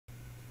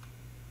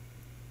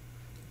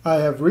I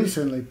have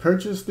recently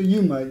purchased the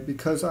YouMic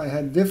because I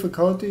had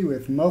difficulty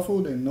with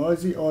muffled and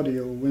noisy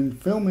audio when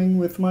filming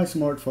with my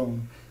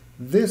smartphone.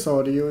 This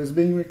audio is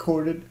being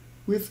recorded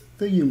with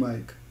the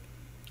YouMic.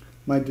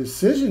 My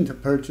decision to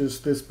purchase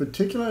this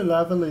particular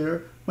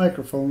lavalier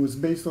microphone was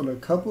based on a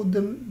couple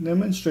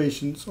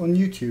demonstrations on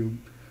YouTube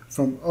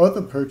from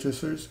other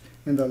purchasers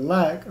and the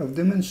lack of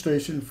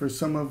demonstration for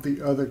some of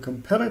the other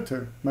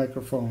competitor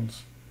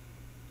microphones.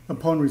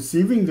 Upon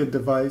receiving the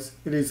device,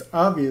 it is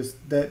obvious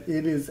that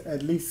it is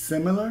at least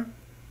similar,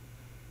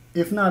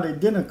 if not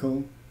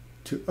identical,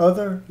 to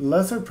other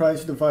lesser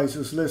priced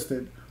devices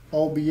listed,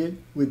 albeit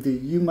with the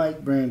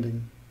YouMic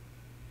branding.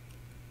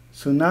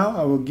 So now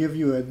I will give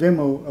you a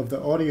demo of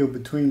the audio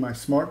between my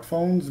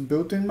smartphone's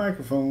built-in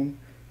microphone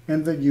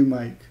and the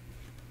YouMic.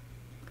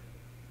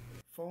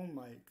 Phone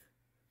mic.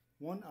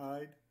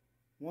 One-eyed,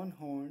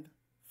 one-horned,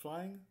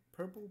 flying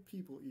purple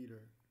people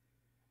eater.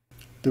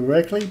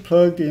 Directly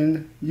plugged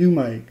in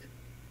YouMic.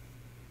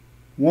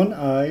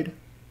 One-eyed,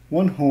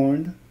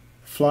 one-horned,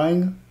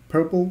 flying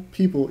purple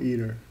people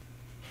eater.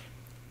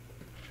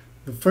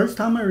 The first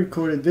time I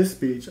recorded this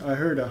speech, I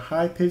heard a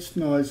high-pitched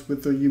noise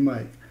with the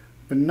YouMic,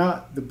 but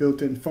not the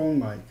built-in phone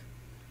mic.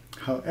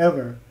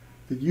 However,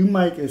 the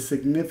YouMic is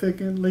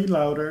significantly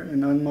louder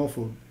and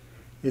unmuffled.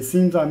 It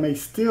seems I may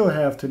still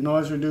have to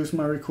noise reduce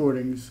my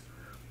recordings,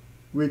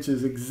 which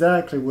is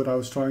exactly what I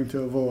was trying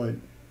to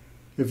avoid.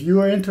 If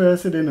you are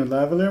interested in a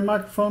lavalier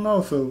microphone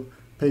also,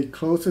 pay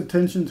close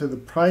attention to the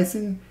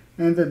pricing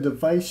and the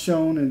device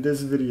shown in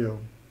this video.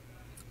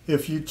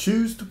 If you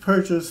choose to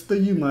purchase the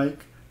YouMic,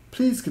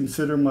 please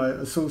consider my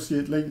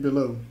associate link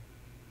below.